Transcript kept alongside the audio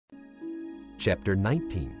Chapter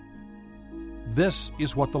 19. This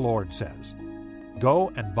is what the Lord says.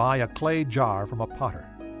 Go and buy a clay jar from a potter.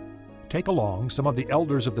 Take along some of the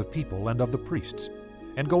elders of the people and of the priests,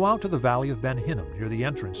 and go out to the valley of Ben Hinnom near the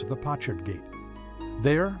entrance of the potsherd gate.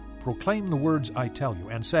 There proclaim the words I tell you,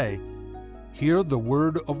 and say, Hear the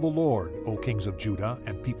word of the Lord, O kings of Judah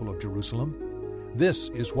and people of Jerusalem. This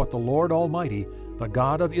is what the Lord Almighty, the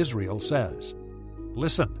God of Israel, says.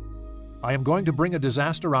 Listen, I am going to bring a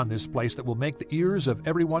disaster on this place that will make the ears of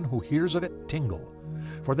everyone who hears of it tingle.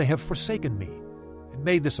 For they have forsaken me, and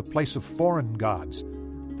made this a place of foreign gods.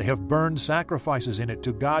 They have burned sacrifices in it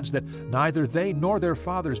to gods that neither they nor their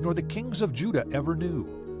fathers nor the kings of Judah ever knew.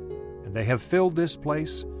 And they have filled this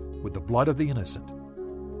place with the blood of the innocent.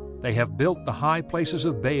 They have built the high places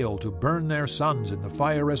of Baal to burn their sons in the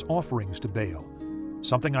fire as offerings to Baal,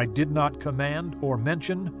 something I did not command or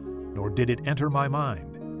mention, nor did it enter my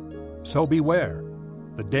mind. So beware,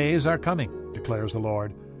 the days are coming, declares the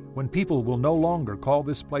Lord, when people will no longer call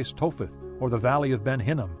this place Topheth or the valley of Ben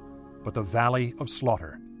Hinnom, but the valley of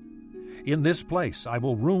slaughter. In this place I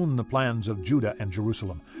will ruin the plans of Judah and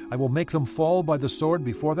Jerusalem. I will make them fall by the sword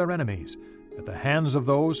before their enemies, at the hands of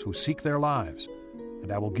those who seek their lives.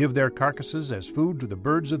 And I will give their carcasses as food to the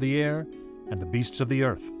birds of the air and the beasts of the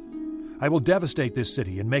earth. I will devastate this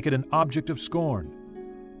city and make it an object of scorn.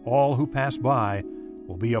 All who pass by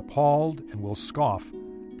will be appalled and will scoff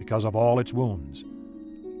because of all its wounds.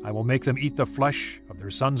 I will make them eat the flesh of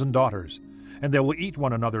their sons and daughters, and they will eat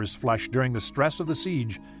one another's flesh during the stress of the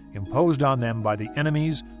siege imposed on them by the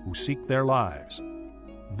enemies who seek their lives.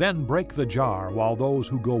 Then break the jar while those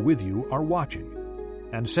who go with you are watching,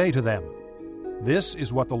 and say to them, This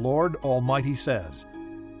is what the Lord Almighty says.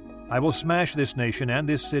 I will smash this nation and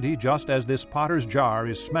this city just as this potter's jar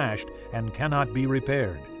is smashed and cannot be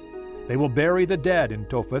repaired. They will bury the dead in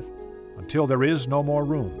Topheth until there is no more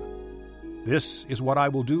room. This is what I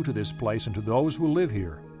will do to this place and to those who live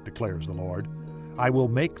here, declares the Lord. I will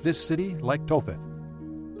make this city like Topheth.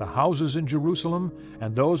 The houses in Jerusalem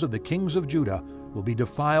and those of the kings of Judah will be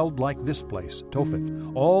defiled like this place, Topheth,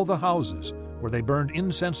 all the houses where they burned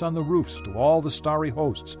incense on the roofs to all the starry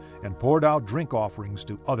hosts and poured out drink offerings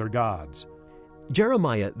to other gods.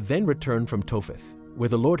 Jeremiah then returned from Topheth, where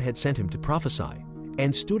the Lord had sent him to prophesy,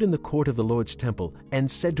 and stood in the court of the Lord's temple and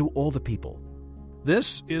said to all the people,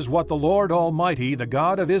 This is what the Lord Almighty, the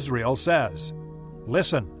God of Israel, says.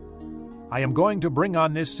 Listen, I am going to bring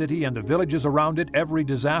on this city and the villages around it every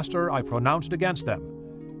disaster I pronounced against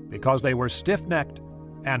them, because they were stiff-necked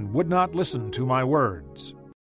and would not listen to my words.